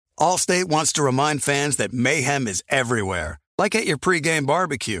Allstate wants to remind fans that mayhem is everywhere, like at your pregame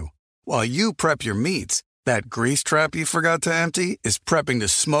barbecue. While you prep your meats, that grease trap you forgot to empty is prepping to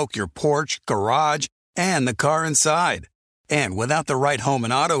smoke your porch, garage, and the car inside. And without the right home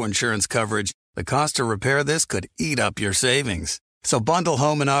and auto insurance coverage, the cost to repair this could eat up your savings. So bundle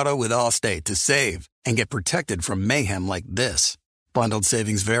home and auto with Allstate to save and get protected from mayhem like this. Bundled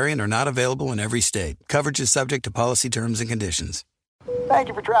savings vary and are not available in every state. Coverage is subject to policy terms and conditions. Thank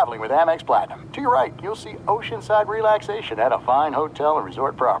you for traveling with Amex Platinum. To your right, you'll see oceanside relaxation at a fine hotel and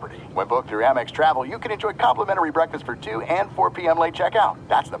resort property. When booked through Amex Travel, you can enjoy complimentary breakfast for 2 and 4 p.m. late checkout.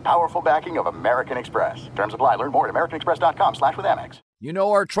 That's the powerful backing of American Express. Terms apply. Learn more at americanexpress.com/withAmex. You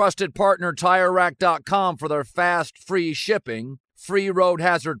know our trusted partner, TireRack.com, for their fast, free shipping, free road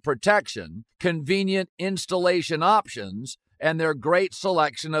hazard protection, convenient installation options, and their great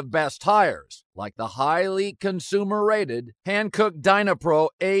selection of best tires, like the highly consumer-rated Hankook Dynapro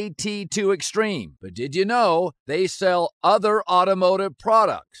AT2 Extreme. But did you know they sell other automotive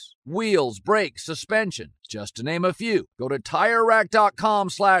products? Wheels, brakes, suspension, just to name a few. Go to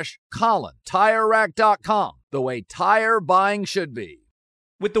TireRack.com/Colin. TireRack.com, the way tire buying should be.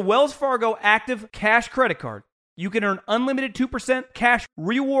 With the Wells Fargo Active Cash Credit Card, you can earn unlimited 2% cash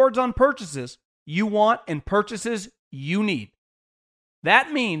rewards on purchases you want and purchases you need.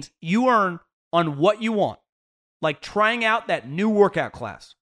 That means you earn on what you want, like trying out that new workout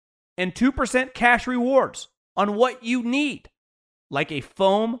class, and 2% cash rewards on what you need, like a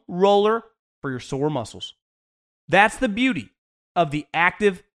foam roller for your sore muscles. That's the beauty of the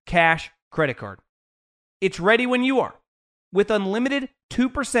Active Cash Credit Card. It's ready when you are, with unlimited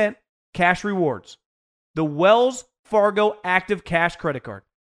 2% cash rewards. The Wells Fargo Active Cash Credit Card.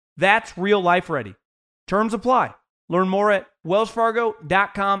 That's real life ready. Terms apply. Learn more at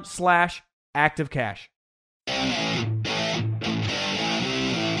wellsfargo.com/activecash.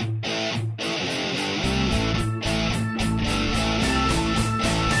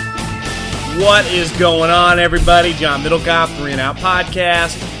 What is going on, everybody? John Middlecoff, 3 and Out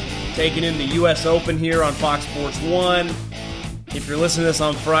Podcast, taking in the U.S. Open here on Fox Sports 1. If you're listening to this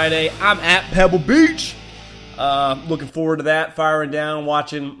on Friday, I'm at Pebble Beach. Looking forward to that, firing down,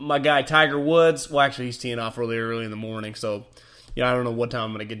 watching my guy Tiger Woods. Well, actually, he's teeing off really early in the morning, so I don't know what time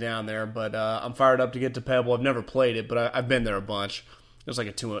I'm going to get down there, but I'm fired up to get to Pebble. I've never played it, but I've been there a bunch. It was like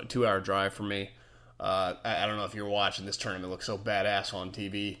a two-hour drive for me. I don't know if you're watching this tournament. It looks so badass on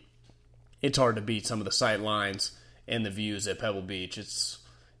TV. It's hard to beat some of the sight lines and the views at Pebble Beach. It's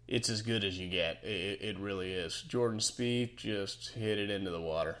as good as you get. It really is. Jordan Spieth just hit it into the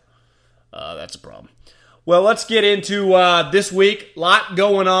water. That's a problem. Well, let's get into this week. A lot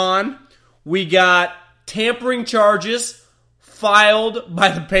going on. We got tampering charges filed by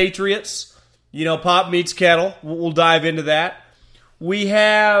the Patriots. Pop meets kettle. We'll dive into that. We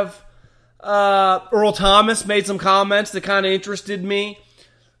have Earl Thomas made some comments that kind of interested me.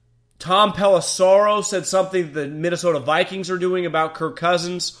 Tom Pelissero said something the Minnesota Vikings are doing about Kirk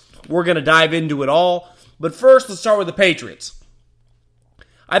Cousins. We're going to dive into it all. But first, let's start with the Patriots.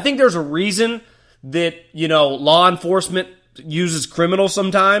 I think there's a reason that, law enforcement uses criminals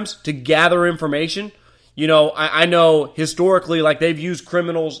sometimes to gather information. I know historically, they've used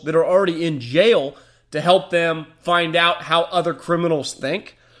criminals that are already in jail to help them find out how other criminals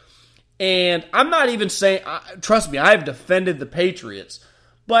think. And I'm not even saying, trust me, I've defended the Patriots.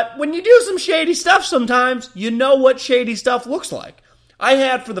 But when you do some shady stuff sometimes, you know what shady stuff looks like. I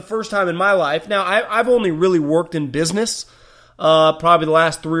had for the first time in my life, now I've only really worked in business probably the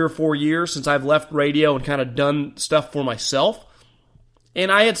last 3 or 4 years since I've left radio and kind of done stuff for myself.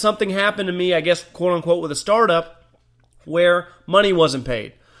 And I had something happen to me, I guess, quote unquote, with a startup where money wasn't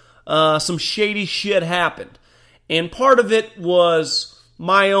paid. Some shady shit happened. And part of it was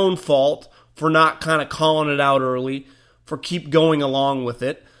my own fault for not kind of calling it out early, for keep going along with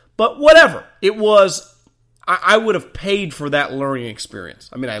it. But whatever. It was, I would have paid for that learning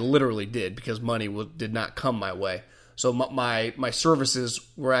experience. I mean, I literally did because money did not come my way. So my services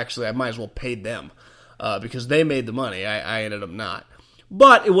were actually, I might as well paid them because they made the money. I ended up not.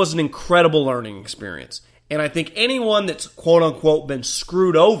 But it was an incredible learning experience. And I think anyone that's quote-unquote been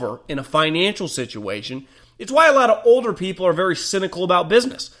screwed over in a financial situation, it's why a lot of older people are very cynical about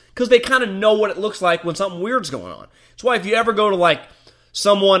business because they kind of know what it looks like when something weird's going on. It's why if you ever go to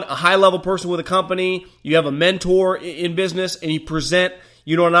someone, a high-level person with a company, you have a mentor in business, and you present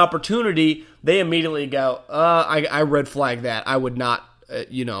an opportunity, they immediately go, I red flag that. I would not,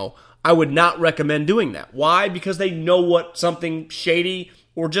 I would not recommend doing that. Why? Because they know what something shady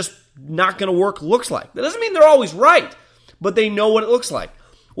or just not going to work looks like. That doesn't mean they're always right, but they know what it looks like.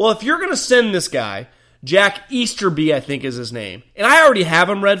 Well, if you're going to send this guy Jack Easterby, I think is his name. And I already have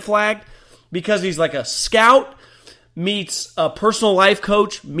him red flagged because he's like a scout meets a personal life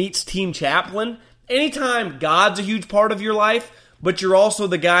coach meets team chaplain. Anytime God's a huge part of your life, but you're also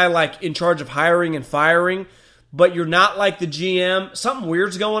the guy like in charge of hiring and firing, but you're not like the GM, something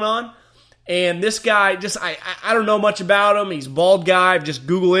weird's going on. And this guy, I don't know much about him. He's a bald guy. I've just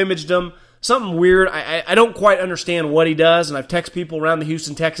Google imaged him. Something weird. I don't quite understand what he does, and I've texted people around the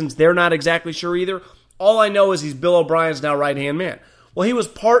Houston Texans. They're not exactly sure either. All I know is he's Bill O'Brien's now right-hand man. Well, he was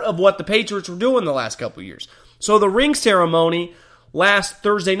part of what the Patriots were doing the last couple of years. So the ring ceremony last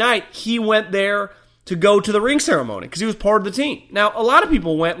Thursday night, he went there to go to the ring ceremony because he was part of the team. Now, a lot of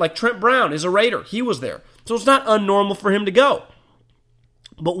people went, like Trent Brown is a Raider. He was there. So it's not unnormal for him to go.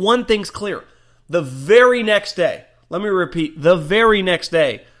 But one thing's clear. The very next day, let me repeat, the very next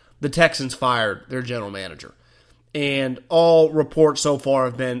day, the Texans fired their general manager. And all reports so far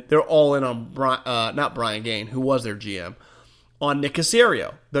have been, they're all in on, not Brian Gaine, who was their GM, on Nick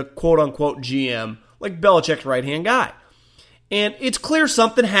Caserio, the quote-unquote GM, like Belichick's right-hand guy. And it's clear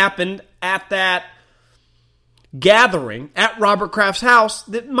something happened at that gathering at Robert Kraft's house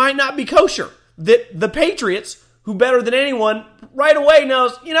that might not be kosher. That the Patriots, who better than anyone, right away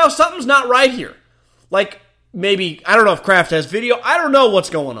knows, something's not right here. Like, maybe, I don't know if Kraft has video. I don't know what's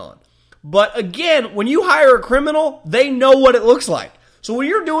going on. But again, when you hire a criminal, they know what it looks like. So when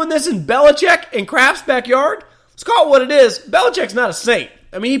you're doing this in Belichick and Kraft's backyard, let's call it what it is. Belichick's not a saint.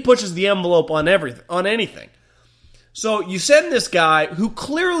 I mean, he pushes the envelope on everything, on anything. So you send this guy who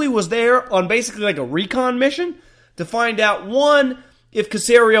clearly was there on basically like a recon mission to find out, one, if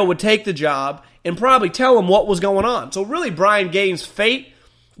Caserio would take the job and probably tell him what was going on. So really, Brian Gaine's fate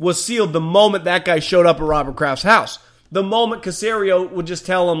was sealed the moment that guy showed up at Robert Kraft's house. The moment Caserio would just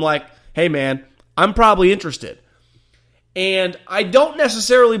tell him, like, hey, man, I'm probably interested. And I don't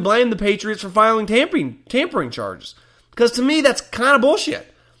necessarily blame the Patriots for filing tampering charges. Because to me, that's kind of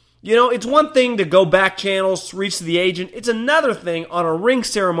bullshit. It's one thing to go back channels, reach to the agent. It's another thing on a ring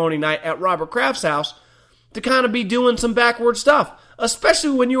ceremony night at Robert Kraft's house to kind of be doing some backward stuff.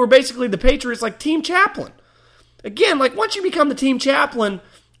 Especially when you were basically the Patriots, like, team chaplain. Again, like, once you become the team chaplain,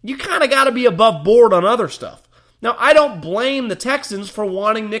 you kind of got to be above board on other stuff. Now, I don't blame the Texans for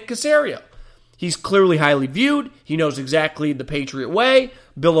wanting Nick Caserio. He's clearly highly viewed. He knows exactly the Patriot way.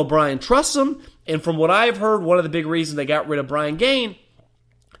 Bill O'Brien trusts him. And from what I've heard, one of the big reasons they got rid of Brian Gaine,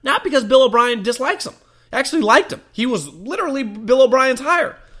 not because Bill O'Brien dislikes him. Actually liked him. He was literally Bill O'Brien's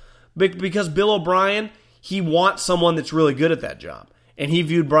hire. Because Bill O'Brien, he wants someone that's really good at that job. And he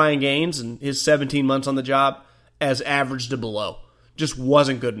viewed Brian Gaines and his 17 months on the job as average to below. Just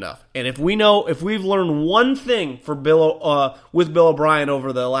wasn't good enough. And if we've learned one thing for with Bill O'Brien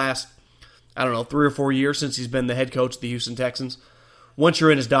over the last, 3 or 4 years since he's been the head coach of the Houston Texans, once you're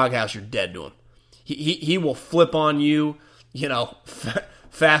in his doghouse, you're dead to him. He will flip on you,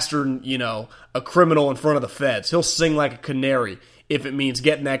 faster than, a criminal in front of the feds. He'll sing like a canary if it means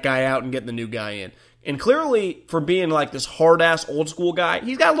getting that guy out and getting the new guy in. And clearly, for being like this hard-ass old-school guy,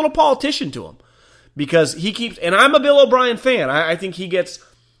 he's got a little politician to him. Because he keeps, and I'm a Bill O'Brien fan, I think he gets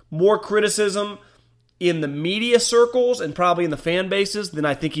more criticism in the media circles and probably in the fan bases than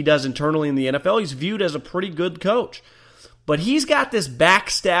I think he does internally in the NFL. He's viewed as a pretty good coach. But he's got this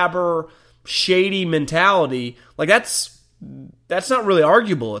backstabber, shady mentality. Like, that's not really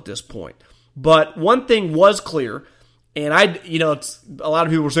arguable at this point. But one thing was clear, and it's, a lot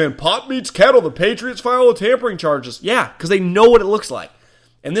of people were saying, pot meets kettle, the Patriots file the tampering charges. Yeah, because they know what it looks like.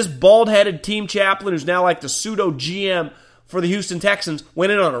 And this bald-headed team chaplain, who's now like the pseudo-GM for the Houston Texans,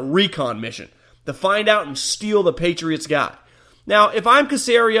 went in on a recon mission to find out and steal the Patriots guy. Now, if I'm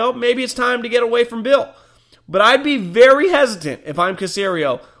Caserio, maybe it's time to get away from Bill. But I'd be very hesitant if I'm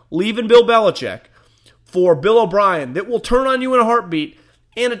Caserio leaving Bill Belichick for Bill O'Brien that will turn on you in a heartbeat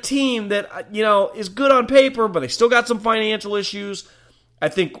and a team that, is good on paper, but they still got some financial issues. I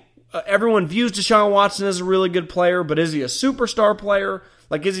think everyone views Deshaun Watson as a really good player, but is he a superstar player?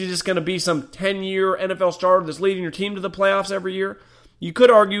 Like, is he just going to be some 10-year NFL starter that's leading your team to the playoffs every year? You could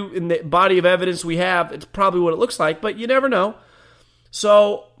argue in the body of evidence we have, it's probably what it looks like, but you never know.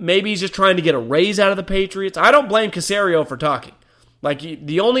 So maybe he's just trying to get a raise out of the Patriots. I don't blame Caserio for talking. Like,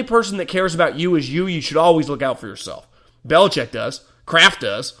 the only person that cares about you is you. You should always look out for yourself. Belichick does. Kraft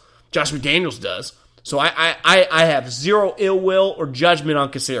does. Josh McDaniels does. So I have zero ill will or judgment on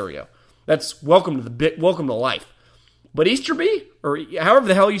Caserio. That's welcome to life. But Easterby, or however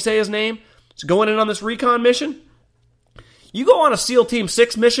the hell you say his name, is going in on this recon mission. You go on a SEAL Team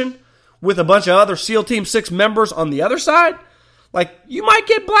 6 mission with a bunch of other SEAL Team 6 members on the other side, like, you might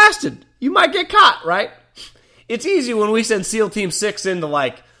get blasted. You might get caught, right? It's easy when we send SEAL Team 6 into,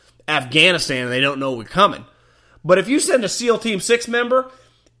 like, Afghanistan and they don't know we're coming. But if you send a SEAL Team 6 member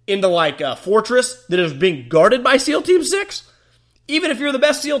into like a fortress that is being guarded by SEAL Team 6, even if you're the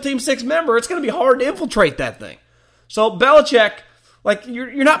best SEAL Team 6 member, it's going to be hard to infiltrate that thing. So Belichick, like,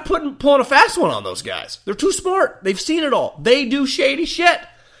 you're not pulling a fast one on those guys. They're too smart. They've seen it all. They do shady shit.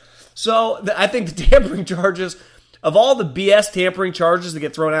 So I think the tampering charges, of all the BS tampering charges that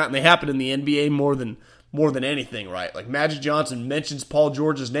get thrown out, and they happen in the NBA more than anything, right? Like Magic Johnson mentions Paul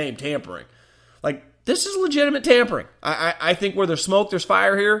George's name, tampering. Like, this is legitimate tampering. I think where there's smoke, there's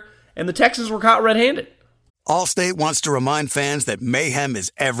fire here, and the Texans were caught red-handed. Allstate wants to remind fans that mayhem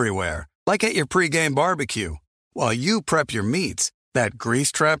is everywhere, like at your pregame barbecue. While you prep your meats, that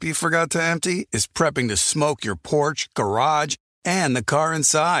grease trap you forgot to empty is prepping to smoke your porch, garage, and the car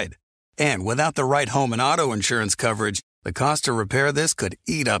inside. And without the right home and auto insurance coverage, the cost to repair this could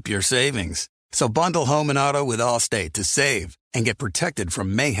eat up your savings. So bundle home and auto with Allstate to save and get protected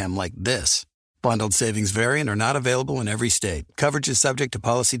from mayhem like this. Bundled savings vary and are not available in every state. Coverage is subject to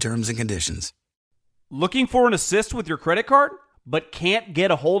policy terms and conditions. Looking for an assist with your credit card, but can't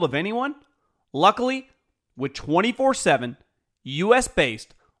get a hold of anyone? Luckily, with 24/7, U.S.-based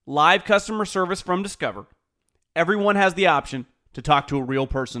live customer service from Discover, everyone has the option to talk to a real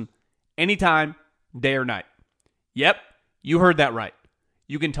person anytime, day or night. Yep, you heard that right.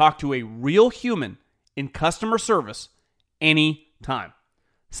 You can talk to a real human in customer service anytime.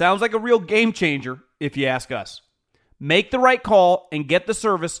 Sounds like a real game changer if you ask us. Make the right call and get the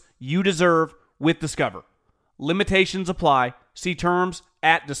service you deserve with Discover. Limitations apply. See terms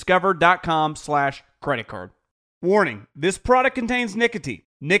at discover.com/creditcard. Warning, this product contains nicotine.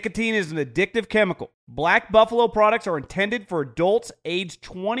 Nicotine is an addictive chemical. Black Buffalo products are intended for adults aged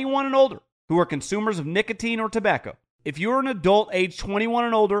 21 and older who are consumers of nicotine or tobacco. If you're an adult aged 21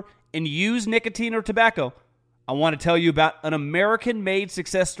 and older and use nicotine or tobacco, I want to tell you about an American-made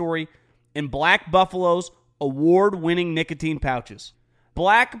success story in Black Buffalo's award-winning nicotine pouches.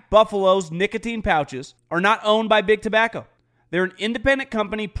 Black Buffalo's nicotine pouches are not owned by Big Tobacco. They're an independent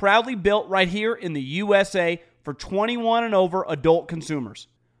company proudly built right here in the USA for 21 and over adult consumers.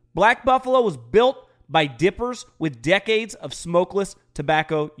 Black Buffalo was built by dippers with decades of smokeless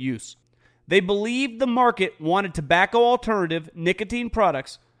tobacco use. They believed the market wanted tobacco alternative nicotine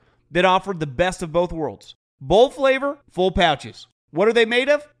products that offered the best of both worlds. Bold flavor, full pouches. What are they made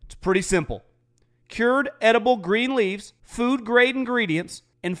of? It's pretty simple. Cured edible green leaves, food-grade ingredients,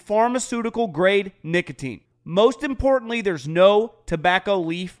 and pharmaceutical-grade nicotine. Most importantly, there's no tobacco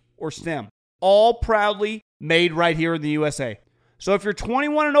leaf or stem. All proudly made right here in the USA. So if you're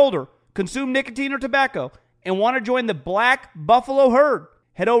 21 and older, consume nicotine or tobacco, and want to join the Black Buffalo herd,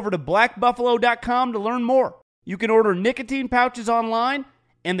 head over to blackbuffalo.com to learn more. You can order nicotine pouches online,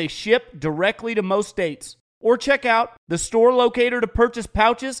 and they ship directly to most states. Or check out the store locator to purchase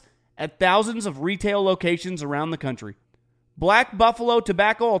pouches at thousands of retail locations around the country. Black Buffalo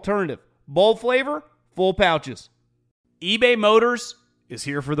Tobacco Alternative. Bold flavor, full pouches. eBay Motors is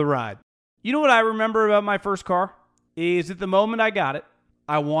here for the ride. You know what I remember about my first car? Is at the moment I got it,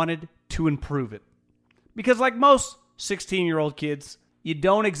 I wanted to improve it. Because like most 16-year-old kids, you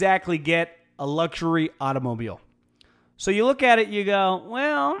don't exactly get a luxury automobile. So you look at it, you go,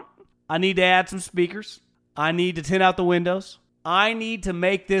 well, I need to add some speakers. I need to tint out the windows. I need to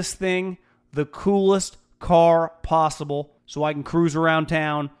make this thing the coolest car possible so I can cruise around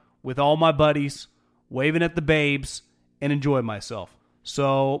town with all my buddies, waving at the babes, and enjoy myself.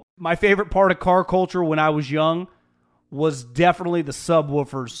 So my favorite part of car culture when I was young was definitely the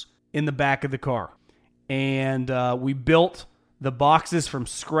subwoofers in the back of the car. And we built the boxes from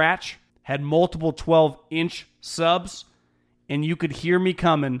scratch, had multiple 12-inch subs, and you could hear me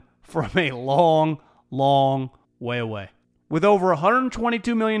coming from a long way away. With over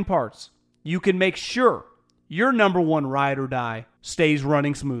 122 million parts, you can make sure your number one ride or die stays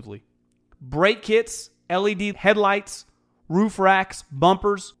running smoothly. Brake kits, LED headlights, roof racks,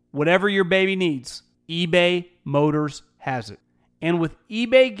 bumpers, whatever your baby needs, eBay Motors has it. And with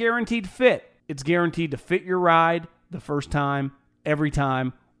eBay Guaranteed Fit, it's guaranteed to fit your ride the first time, every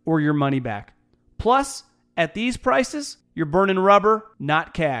time, or your money back. Plus, at these prices, you're burning rubber,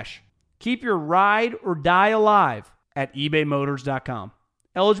 not cash. Keep your ride or die alive at ebaymotors.com.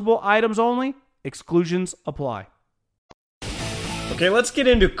 Eligible items only. Exclusions apply. Okay, let's get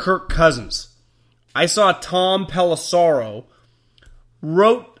into Kirk Cousins. I saw Tom Pelissero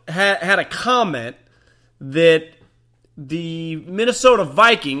had a comment that the Minnesota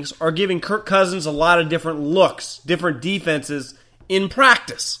Vikings are giving Kirk Cousins a lot of different looks, different defenses in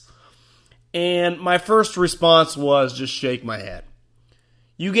practice. And my first response was just shake my head.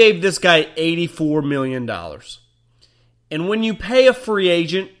 You gave this guy $84 million. And when you pay a free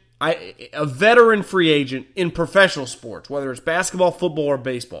agent a veteran free agent in professional sports, whether it's basketball, football, or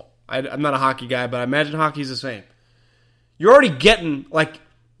baseball. I'm not a hockey guy, but I imagine hockey's the same. You're already getting,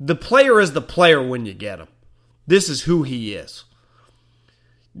 the player is the player when you get him. This is who he is.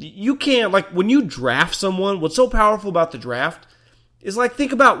 You can't, when you draft someone, what's so powerful about the draft is,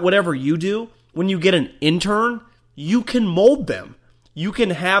 think about whatever you do. When you get an intern, you can mold them. You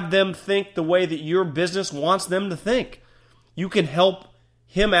can have them think the way that your business wants them to think. You can help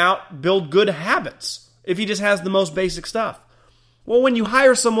him out build good habits if he just has the most basic stuff. Well, when you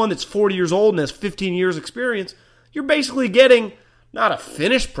hire someone that's 40 years old and has 15 years experience, you're basically getting not a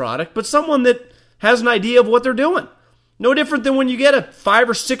finished product, but someone that has an idea of what they're doing. No different than when you get a 5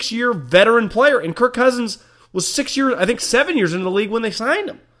 or 6 year veteran player. And Kirk Cousins was 7 years in the league when they signed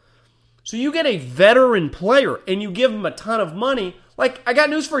him. So you get a veteran player and you give him a ton of money. I got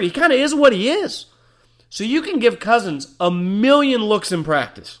news for you. He kind of is what he is. So you can give Cousins a million looks in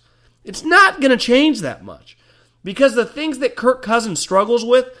practice. It's not going to change that much. Because the things that Kirk Cousins struggles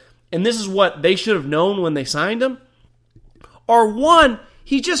with, and this is what they should have known when they signed him, are one,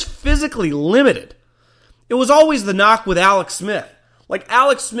 he's just physically limited. It was always the knock with Alex Smith.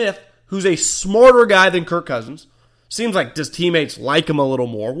 Alex Smith, who's a smarter guy than Kirk Cousins, seems like his teammates like him a little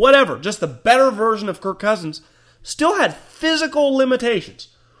more, whatever, just the better version of Kirk Cousins, still had physical limitations.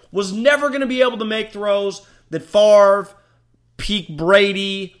 Was never going to be able to make throws that Favre, peak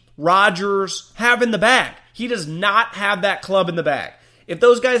Brady, Rodgers have in the bag. He does not have that club in the bag. If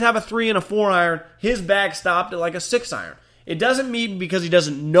those guys have a 3 and a 4 iron, his bag stopped at a 6 iron. It doesn't mean because he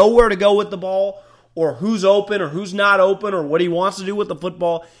doesn't know where to go with the ball or who's open or who's not open or what he wants to do with the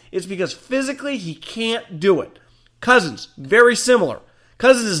football. It's because physically he can't do it. Cousins, very similar.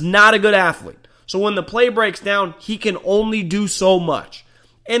 Cousins is not a good athlete. So when the play breaks down, he can only do so much.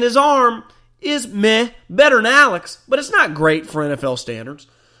 And his arm is better than Alex, but it's not great for NFL standards.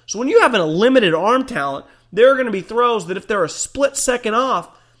 So when you have a limited arm talent, there are going to be throws that if they're a split second off,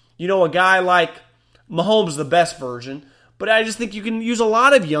 a guy like Mahomes, the best version, but I just think you can use a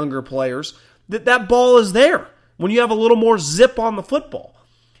lot of younger players that ball is there when you have a little more zip on the football.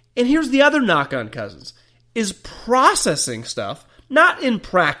 And here's the other knock on Cousins, is processing stuff, not in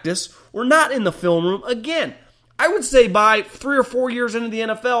practice or not in the film room. Again, I would say by 3 or 4 years into the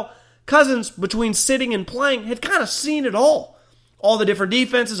NFL, Cousins, between sitting and playing, had kind of seen it all. All the different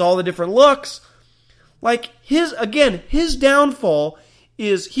defenses, all the different looks. His downfall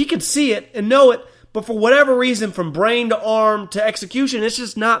is he could see it and know it, but for whatever reason, from brain to arm to execution, it's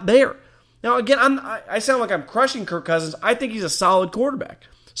just not there. Now, again, I sound like I'm crushing Kirk Cousins. I think he's a solid quarterback,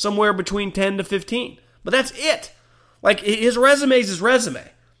 somewhere between 10 to 15. But that's it. His resume is his resume,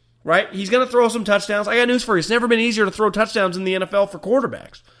 right? He's going to throw some touchdowns. I got news for you. It's never been easier to throw touchdowns in the NFL for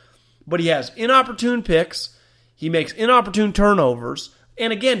quarterbacks. But he has inopportune picks. He makes inopportune turnovers.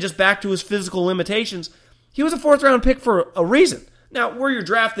 And again, just back to his physical limitations, he was a 4th-round pick for a reason. Now, where you're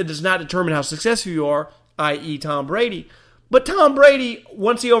drafted does not determine how successful you are, i.e. Tom Brady. But Tom Brady,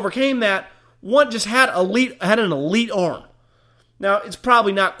 once he overcame that, just had an elite arm. Now, it's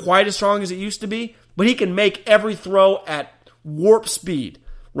probably not quite as strong as it used to be, but he can make every throw at warp speed,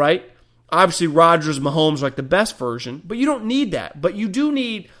 right? Obviously, Rodgers, Mahomes are the best version, but you don't need that. But you do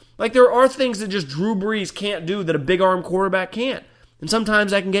need, there are things that just Drew Brees can't do that a big arm quarterback can't. And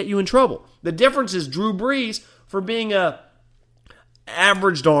sometimes that can get you in trouble. The difference is Drew Brees, for being a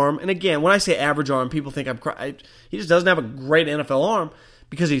averaged arm, and again, when I say average arm, people think he just doesn't have a great NFL arm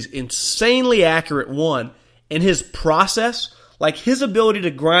because he's insanely accurate, one, and his process, his ability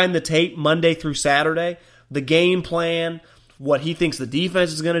to grind the tape Monday through Saturday, the game plan, what he thinks the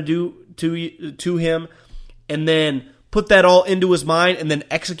defense is going to do to him, and then put that all into his mind and then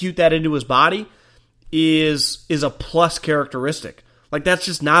execute that into his body is a plus characteristic. That's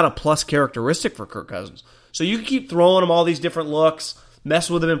just not a plus characteristic for Kirk Cousins. So you can keep throwing him all these different looks, mess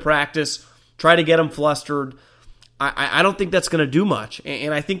with him in practice, try to get him flustered. I don't think that's going to do much.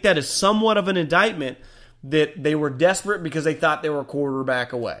 And I think that is somewhat of an indictment that they were desperate because they thought they were a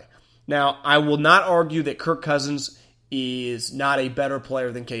quarterback away. Now, I will not argue that Kirk Cousins is not a better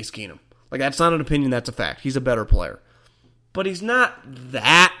player than Case Keenum. That's not an opinion, that's a fact. He's a better player. But he's not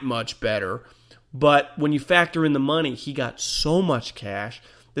that much better. But when you factor in the money, he got so much cash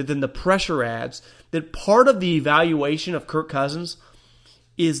that then the pressure adds that part of the evaluation of Kirk Cousins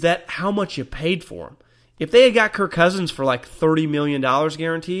is that how much you paid for him. If they had got Kirk Cousins for $30 million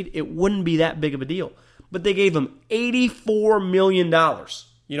guaranteed, it wouldn't be that big of a deal. But they gave him $84 million.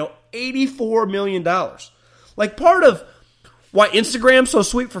 $84 million. Part of why Instagram's so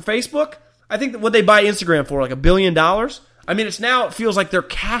sweet for Facebook, I think that what they buy Instagram for, $1 billion. It feels like they're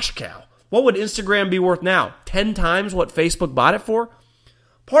cash cow. What would Instagram be worth now? 10 times what Facebook bought it for?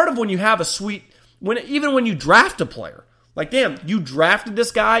 Part of when you have a sweet, even when you draft a player, like, damn, you drafted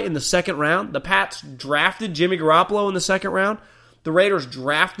this guy in the second round. The Pats drafted Jimmy Garoppolo in the second round. The Raiders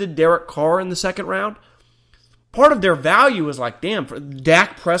drafted Derek Carr in the second round. Part of their value is like, damn, for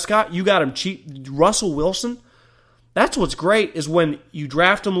Dak Prescott, you got him cheap. Russell Wilson, that's what's great is when you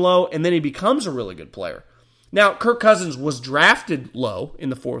draft him low and then he becomes a really good player. Now, Kirk Cousins was drafted low in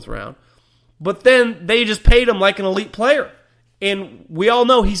the fourth round, but then they just paid him like an elite player. And we all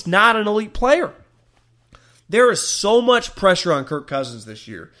know he's not an elite player. There is so much pressure on Kirk Cousins this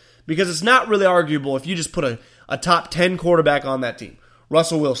year because it's not really arguable if you just put a top 10 quarterback on that team.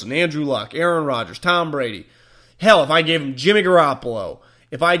 Russell Wilson, Andrew Luck, Aaron Rodgers, Tom Brady. Hell, if I gave him Jimmy Garoppolo,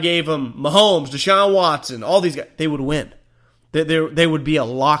 if I gave him Mahomes, Deshaun Watson, all these guys, they would win. They would be a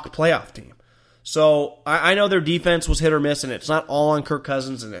lock playoff team. So I know their defense was hit or miss, and it's not all on Kirk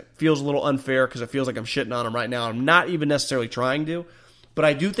Cousins, and it feels a little unfair because it feels like I'm shitting on him right now. I'm not even necessarily trying to, but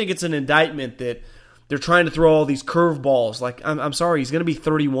I do think it's an indictment that they're trying to throw all these curveballs. Like, I'm sorry, he's going to be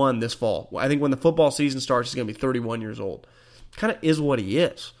 31 this fall. I think when the football season starts, he's going to be 31 years old. Kind of is what he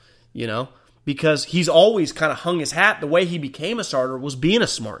is, you know, because he's always kind of hung his hat. The way he became a starter was being a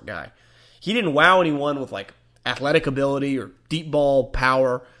smart guy. He didn't wow anyone with, like, athletic ability or deep ball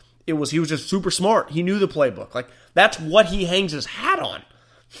power. He was just super smart. He knew the playbook. Like, that's what he hangs his hat on,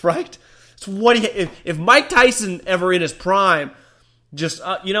 right? It's what if Mike Tyson ever in his prime just,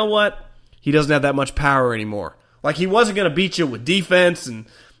 you know what? He doesn't have that much power anymore. Like, he wasn't going to beat you with defense and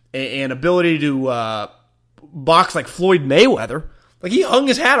ability to box like Floyd Mayweather. Like, he hung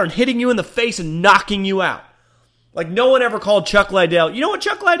his hat on hitting you in the face and knocking you out. Like, no one ever called Chuck Liddell. You know what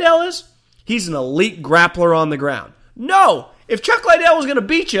Chuck Liddell is? He's an elite grappler on the ground. No! If Chuck Liddell was going to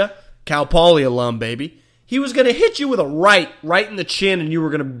beat you, Cal Poly alum, baby, he was going to hit you with a right in the chin, and you were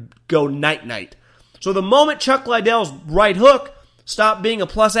going to go night-night. So the moment Chuck Liddell's right hook stopped being a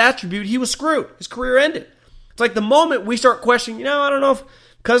plus attribute, he was screwed. His career ended. It's like the moment we start questioning, I don't know if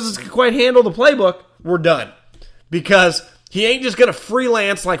Cousins can quite handle the playbook, we're done. Because he ain't just going to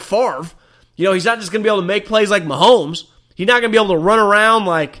freelance like Favre. He's not just going to be able to make plays like Mahomes. He's not going to be able to run around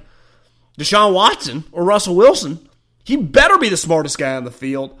like Deshaun Watson or Russell Wilson. He better be the smartest guy on the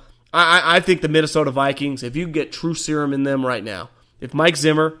field. I think the Minnesota Vikings, if you get true serum in them right now, if Mike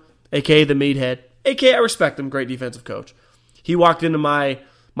Zimmer, a.k.a. the Meathead, a.k.a. I respect him, great defensive coach, he walked into my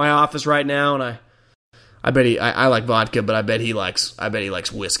office right now, and I bet I like vodka, but I bet he likes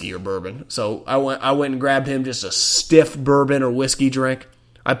whiskey or bourbon. So I went and grabbed him just a stiff bourbon or whiskey drink.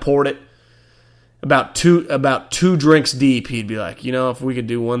 I poured it. About two drinks deep, he'd be like, if we could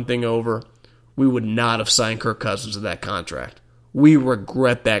do one thing over, we would not have signed Kirk Cousins to that contract. We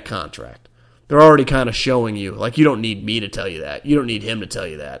regret that contract. They're already kind of showing you, like, you don't need me to tell you that. You don't need him to tell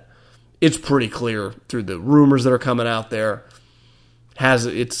you that. It's pretty clear through the rumors that are coming out there.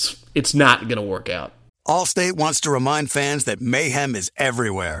 It's not going to work out. Allstate wants to remind fans that mayhem is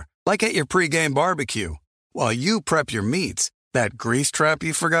everywhere, like at your pregame barbecue. While you prep your meats, that grease trap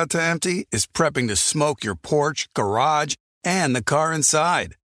you forgot to empty is prepping to smoke your porch, garage, and the car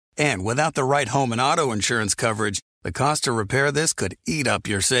inside. And without the right home and auto insurance coverage, the cost to repair this could eat up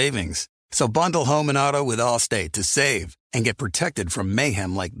your savings. So bundle home and auto with Allstate to save and get protected from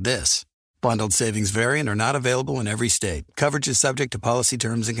mayhem like this. Bundled savings vary and are not available in every state. Coverage is subject to policy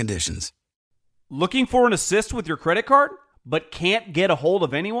terms and conditions. Looking for an assist with your credit card, but can't get a hold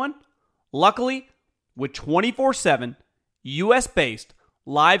of anyone? Luckily, with 24/7, U.S.-based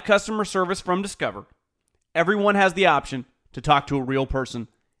live customer service from Discover, everyone has the option to talk to a real person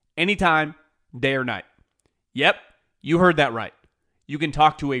anytime, day or night. Yep, you heard that right. You can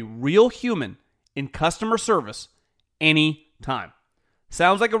talk to a real human in customer service anytime.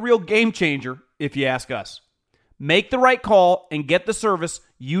 Sounds like a real game changer if you ask us. Make the right call and get the service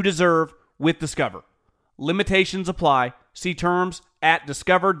you deserve with Discover. Limitations apply. See terms at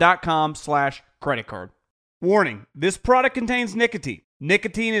discover.com/creditcard. Warning, this product contains nicotine.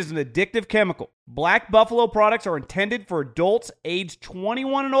 Nicotine is an addictive chemical. Black Buffalo products are intended for adults aged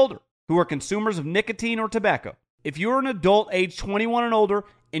 21 and older who are consumers of nicotine or tobacco. If you're an adult aged 21 and older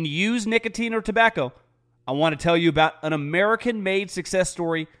and use nicotine or tobacco, I want to tell you about an American-made success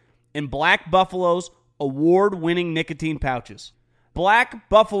story in Black Buffalo's award-winning nicotine pouches. Black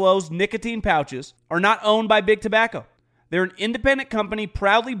Buffalo's nicotine pouches are not owned by Big Tobacco. They're an independent company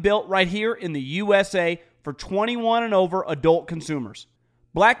proudly built right here in the USA for 21 and over adult consumers.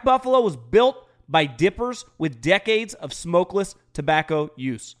 Black Buffalo was built by dippers with decades of smokeless tobacco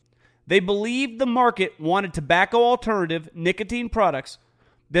use. They believed the market wanted tobacco alternative nicotine products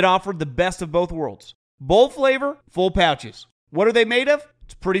that offered the best of both worlds. Bold flavor, full pouches. What are they made of?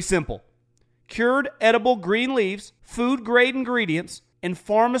 It's pretty simple. Cured edible green leaves, food-grade ingredients, and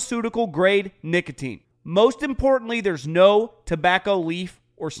pharmaceutical-grade nicotine. Most importantly, there's no tobacco leaf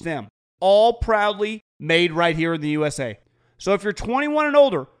or stem. All proudly made right here in the USA. So if you're 21 and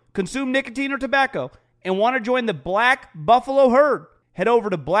older, consume nicotine or tobacco, and want to join the Black Buffalo herd, head over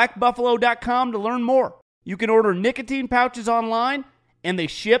to blackbuffalo.com to learn more. You can order nicotine pouches online, and they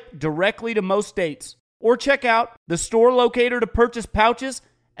ship directly to most states. Or check out the store locator to purchase pouches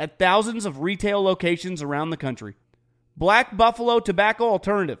at thousands of retail locations around the country. Black Buffalo Tobacco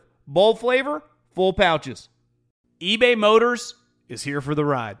Alternative. Bold flavor, full pouches. eBay Motors is here for the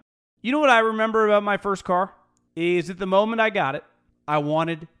ride. You know what I remember about my first car? Is at the moment I got it, I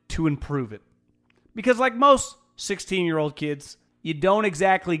wanted to improve it. Because like most 16-year-old kids, you don't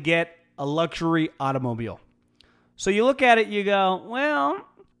exactly get a luxury automobile. So you look at it, you go, well,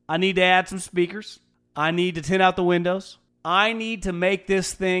 I need to add some speakers. I need to tint out the windows. I need to make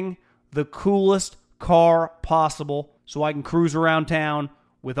this thing the coolest car possible so I can cruise around town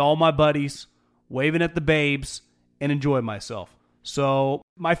with all my buddies, waving at the babes, and enjoy myself. So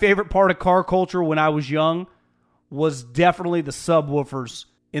my favorite part of car culture when I was young was definitely the subwoofers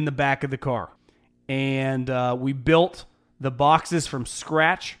in the back of the car. And we built the boxes from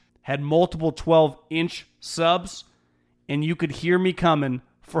scratch, had multiple 12-inch subs, and you could hear me coming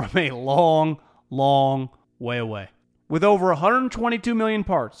from a long, long way away. With over 122 million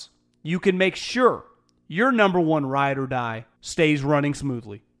parts, you can make sure your number one ride or die stays running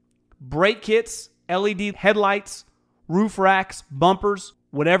smoothly. Brake kits, LED headlights, roof racks, bumpers,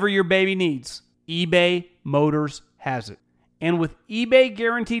 whatever your baby needs, eBay Motors has it. And with eBay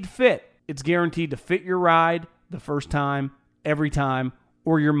Guaranteed Fit, it's guaranteed to fit your ride the first time, every time,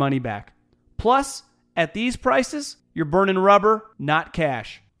 or your money back. Plus, at these prices, you're burning rubber, not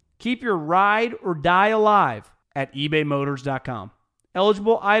cash. Keep your ride or die alive at ebaymotors.com.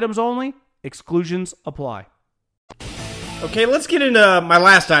 Eligible items only. Exclusions apply. Okay, let's get into my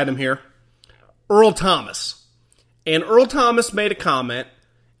last item here. Earl Thomas. And Earl Thomas made a comment,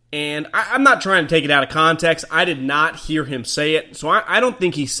 and I'm not trying to take it out of context. I did not hear him say it, so I don't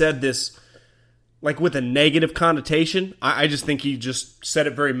think he said this like with a negative connotation. I just think he just said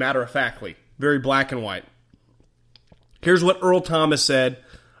it very matter-of-factly, very black and white. Here's what Earl Thomas said.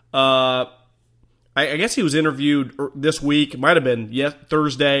 I guess he was interviewed this week. It might have been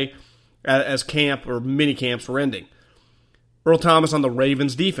Thursday as camp or mini camps were ending. Earl Thomas on the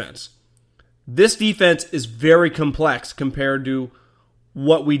Ravens defense. This defense is very complex compared to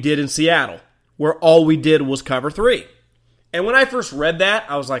what we did in Seattle, where all we did was cover 3. And when I first read that,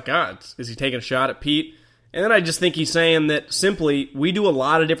 I was like, God, is he taking a shot at Pete? And then I just think he's saying that simply, we do a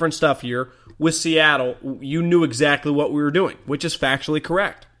lot of different stuff here. With Seattle, you knew exactly what we were doing, which is factually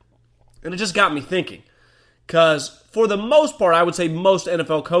correct. And it just got me thinking. Because for the most part, I would say most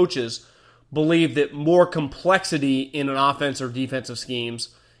NFL coaches believe that more complexity in an offense or defensive schemes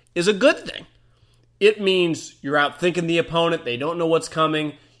is a good thing. It means you're outthinking the opponent. They don't know what's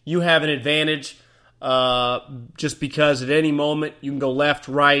coming. You have an advantage just because at any moment you can go left,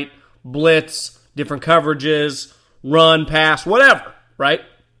 right, blitz, different coverages, run, pass, whatever, right?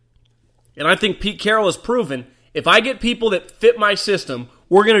 And I think Pete Carroll has proven, if I get people that fit my system,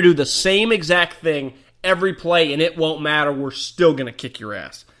 we're going to do the same exact thing every play, and it won't matter. We're still going to kick your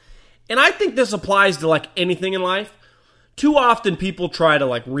ass. And I think this applies to like anything in life. Too often people try to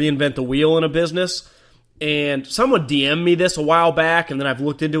like reinvent the wheel in a business, and someone DM'd me this a while back, and then I've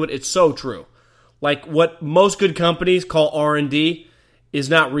looked into it. It's so true. Like what most good companies call R&D is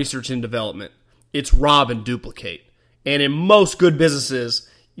not research and development. It's rob and duplicate. And in most good businesses,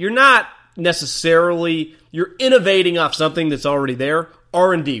 you're not necessarily, you're innovating off something that's already there.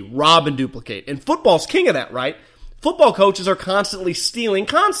 R&D, rob and duplicate. And football's king of that, right? Football coaches are constantly stealing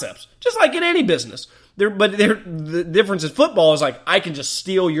concepts, just like in any business. The difference in football is like, I can just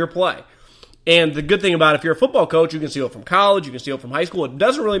steal your play. And the good thing about it, if you're a football coach, you can steal it from college, you can steal it from high school. It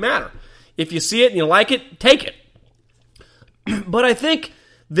doesn't really matter. If you see it and you like it, take it. But I think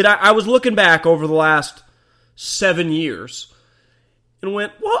that I was looking back over the last 7 years and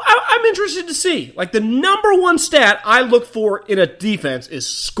went, well, I'm interested to see. Like the number one stat I look for in a defense is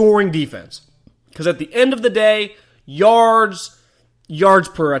scoring defense. Because at the end of the day, yards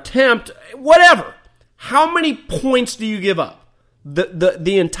per attempt, whatever. How many points do you give up?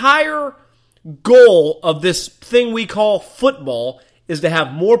 The entire goal of this thing we call football is to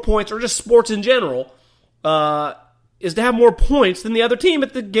have more points, or just sports in general, is to have more points than the other team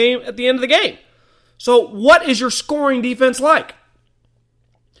at the end of the game. So what is your scoring defense like?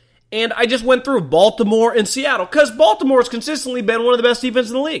 And I just went through Baltimore and Seattle, because Baltimore has consistently been one of the best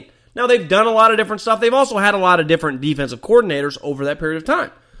defenses in the league. Now, they've done a lot of different stuff. They've also had a lot of different defensive coordinators over that period of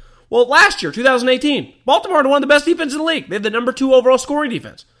time. Well, last year, 2018, Baltimore had one of the best defenses in the league. They had the number 2 overall scoring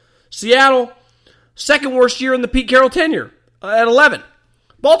defense. Seattle, second worst year in the Pete Carroll tenure at 11.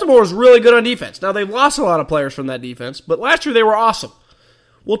 Baltimore was really good on defense. Now, they've lost a lot of players from that defense, but last year they were awesome.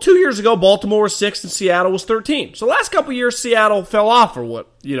 Well, 2 years ago, Baltimore was 6th and Seattle was 13. So the last couple of years, Seattle fell off a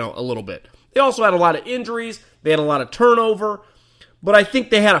little bit. They also had a lot of injuries. They had a lot of turnover. But I think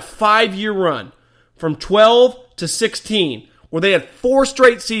they had a 5-year run from 12 to 16 where they had 4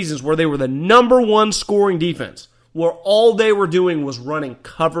 straight seasons where they were the number 1 scoring defense, where all they were doing was running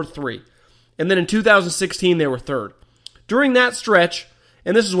cover 3. And then in 2016, they were 3rd. During that stretch,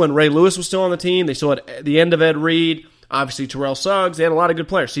 and this is when Ray Lewis was still on the team, they still had the end of Ed Reed, obviously Terrell Suggs, they had a lot of good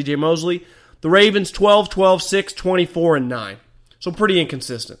players, C.J. Mosley. The Ravens 12, 12, 6, 24, and 9. So pretty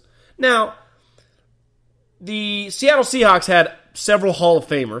inconsistent. Now, the Seattle Seahawks had several Hall of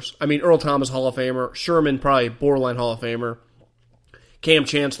Famers. I mean, Earl Thomas, Hall of Famer. Sherman, probably borderline Hall of Famer. Cam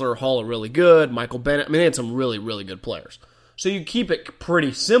Chancellor, Hall of really good. Michael Bennett. I mean, they had some really, really good players. So you keep it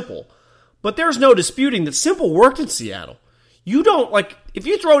pretty simple. But there's no disputing that simple worked in Seattle. You don't, if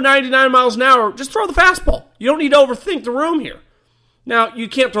you throw 99 miles an hour, just throw the fastball. You don't need to overthink the room here. Now, you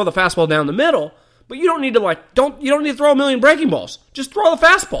can't throw the fastball down the middle, but you don't need to, you don't need to throw a million breaking balls. Just throw the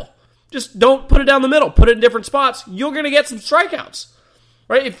fastball. Just don't put it down the middle. Put it in different spots. You're going to get some strikeouts.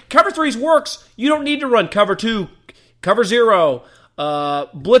 Right? If cover 3 works, you don't need to run cover 2, cover 0,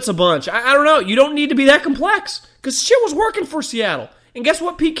 blitz a bunch. I don't know. You don't need to be that complex because shit was working for Seattle. And guess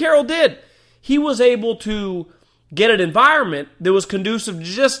what Pete Carroll did? He was able to get an environment that was conducive to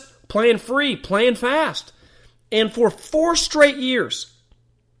just playing free, playing fast. And for 4 straight years,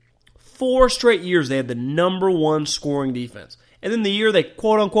 they had the number 1 scoring defense. And then the year they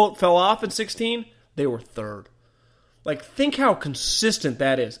quote-unquote fell off in 16, they were 3rd. Think how consistent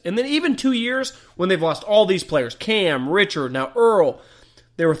that is. And then even 2 years when they've lost all these players, Cam, Richard, now Earl,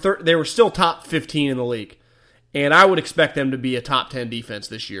 they were still top 15 in the league. And I would expect them to be a top 10 defense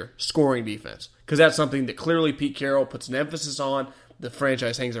this year, scoring defense. Because that's something that clearly Pete Carroll puts an emphasis on, the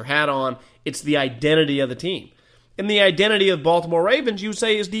franchise hangs their hat on. It's the identity of the team. And the identity of Baltimore Ravens, you would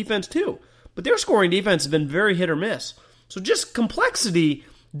say, is defense too. But their scoring defense has been very hit or miss. So just complexity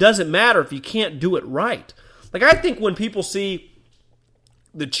doesn't matter if you can't do it right. I think when people see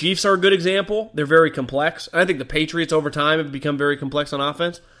the Chiefs are a good example, they're very complex. And I think the Patriots over time have become very complex on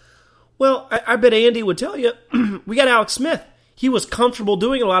offense. Well, I bet Andy would tell you, we got Alex Smith. He was comfortable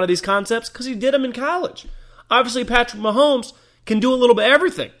doing a lot of these concepts because he did them in college. Obviously, Patrick Mahomes can do a little bit of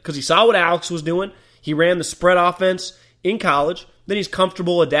everything because he saw what Alex was doing. He ran the spread offense in college. Then he's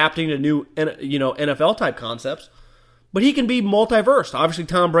comfortable adapting to new NFL-type concepts. But he can be multiverse. Obviously,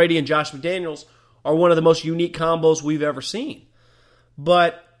 Tom Brady and Josh McDaniels are one of the most unique combos we've ever seen.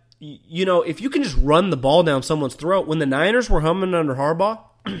 But, if you can just run the ball down someone's throat, when the Niners were humming under Harbaugh,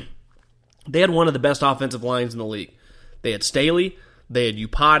 they had one of the best offensive lines in the league. They had Staley, they had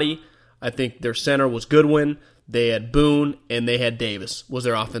Upati, I think their center was Goodwin, they had Boone, and they had Davis was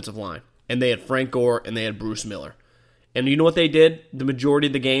their offensive line. And they had Frank Gore, and they had Bruce Miller. And you know what they did? The majority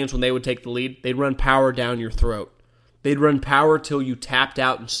of the games when they would take the lead, they'd run power down your throat. They'd run power till you tapped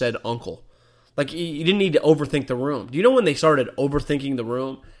out and said uncle. You didn't need to overthink the room. Do you know when they started overthinking the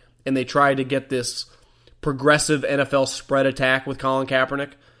room and they tried to get this progressive NFL spread attack with Colin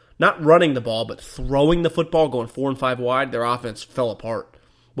Kaepernick? Not running the ball, but throwing the football, going 4 and 5 wide, their offense fell apart.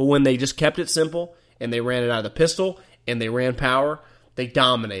 But when they just kept it simple, and they ran it out of the pistol, and they ran power, they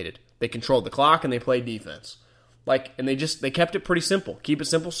dominated. They controlled the clock, and they played defense. And they kept it pretty simple. Keep it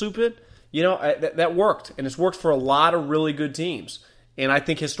simple, stupid. That worked, and it's worked for a lot of really good teams. And I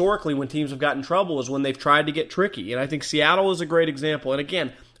think historically when teams have gotten in trouble is when they've tried to get tricky. And I think Seattle is a great example. And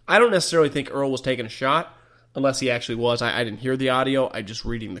again, I don't necessarily think Earl was taking a shot, unless he actually was. I didn't hear the audio. I'm just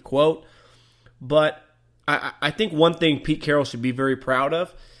reading the quote. But I think one thing Pete Carroll should be very proud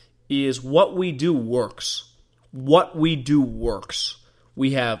of is what we do works. What we do works.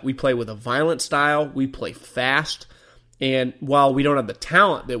 We play with a violent style. We play fast. And while we don't have the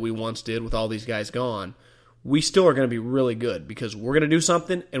talent that we once did with all these guys gone, we still are going to be really good because we're going to do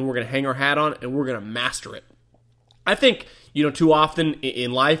something and we're going to hang our hat on and we're going to master it. I think, too often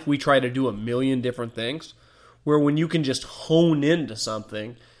in life we try to do a million different things. Where when you can just hone into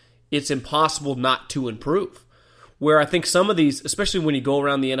something, it's impossible not to improve. Where I think some of these, especially when you go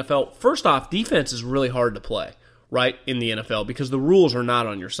around the NFL, first off, defense is really hard to play, right, in the NFL because the rules are not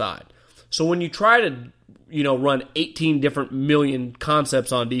on your side. So when you try to, run 18 different million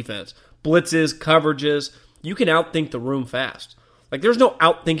concepts on defense, blitzes, coverages, you can outtink the room fast. There's no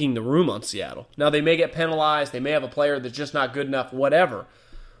outthinking the room on Seattle. Now, they may get penalized. They may have a player that's just not good enough, whatever.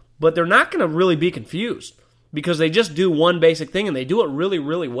 But they're not going to really be confused. because they just do one basic thing, and they do it really,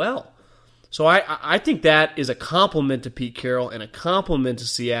 really well. So I think that is a compliment to Pete Carroll and a compliment to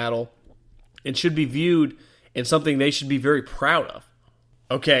Seattle, and should be viewed in something they should be very proud of.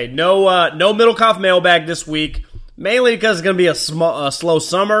 Okay, no Middlecoff mailbag this week, mainly because it's going to be a slow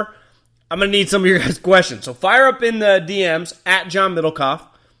summer. I'm going to need some of your guys' questions. So fire up in the DMs at John Middlecoff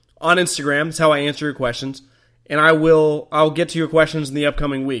on Instagram. That's how I answer your questions. And I'll get to your questions in the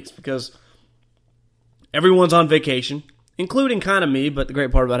upcoming weeks because everyone's on vacation, including kind of me, but the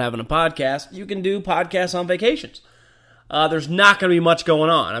great part about having a podcast, you can do podcasts on vacations. There's not going to be much going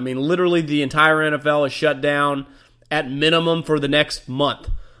on. I mean, literally the entire NFL is shut down at minimum for the next month.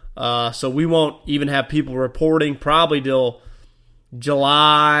 So we won't even have people reporting probably till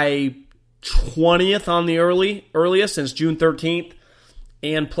July 20th on the earliest, since June 13th.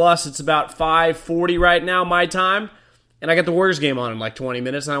 And plus, it's about 5:40 right now, my time. And I got the Warriors game on in like 20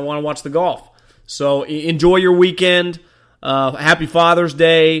 minutes, and I want to watch the golf. So enjoy your weekend. Happy Father's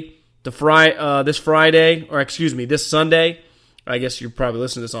Day this Sunday. I guess you're probably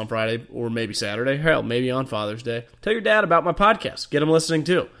listening to this on Friday or maybe Saturday. Hell, maybe on Father's Day. Tell your dad about my podcast. Get him listening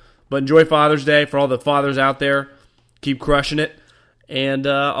too. But enjoy Father's Day for all the fathers out there. Keep crushing it. And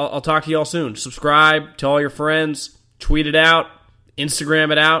I'll talk to you all soon. Subscribe. Tell all your friends. Tweet it out.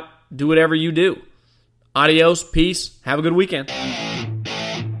 Instagram it out. Do whatever you do. Adios. Peace. Have a good weekend.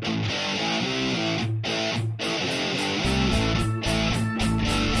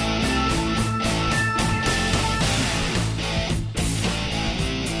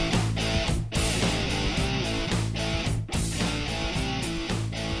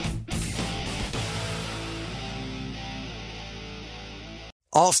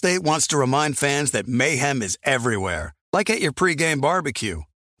 Allstate wants to remind fans that mayhem is everywhere, like at your pregame barbecue.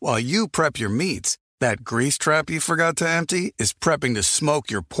 While you prep your meats, that grease trap you forgot to empty is prepping to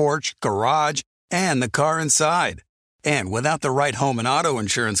smoke your porch, garage, and the car inside. And without the right home and auto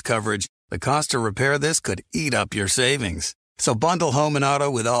insurance coverage, the cost to repair this could eat up your savings. So bundle home and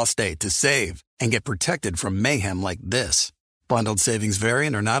auto with Allstate to save and get protected from mayhem like this. Bundled savings vary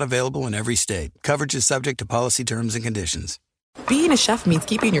and are not available in every state. Coverage is subject to policy terms and conditions. Being a chef means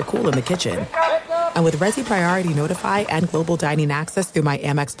keeping your cool in the kitchen. And with Resi Priority Notify and Global Dining Access through my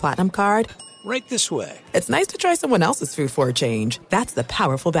Amex Platinum card, right this way. It's nice to try someone else's food for a change. That's the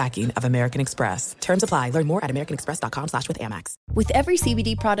powerful backing of American Express. Terms apply. Learn more at americanexpress.com/withAmex. With every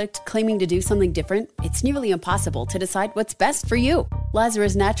CBD product claiming to do something different, it's nearly impossible to decide what's best for you.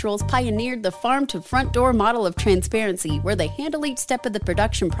 Lazarus Naturals pioneered the farm-to-front-door model of transparency, where they handle each step of the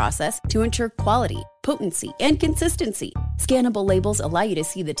production process to ensure quality, potency, and consistency. Scannable labels allow you to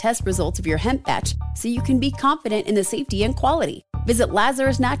see the test results of your hemp batch, so you can be confident in the safety and quality. Visit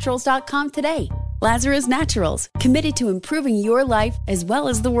LazarusNaturals.com today. Lazarus Naturals, committed to improving your life as well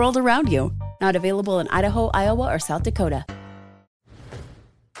as the world around you. Not available in Idaho, Iowa, or South Dakota.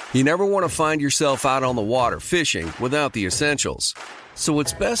 You never want to find yourself out on the water fishing without the essentials. So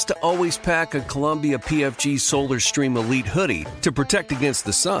it's best to always pack a Columbia PFG Solar Stream Elite hoodie to protect against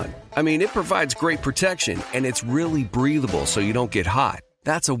the sun. I mean, it provides great protection, and it's really breathable so you don't get hot.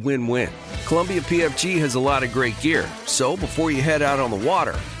 That's a win-win. Columbia PFG has a lot of great gear, so before you head out on the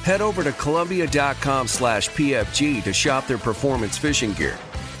water, head over to Columbia.com/PFG to shop their performance fishing gear.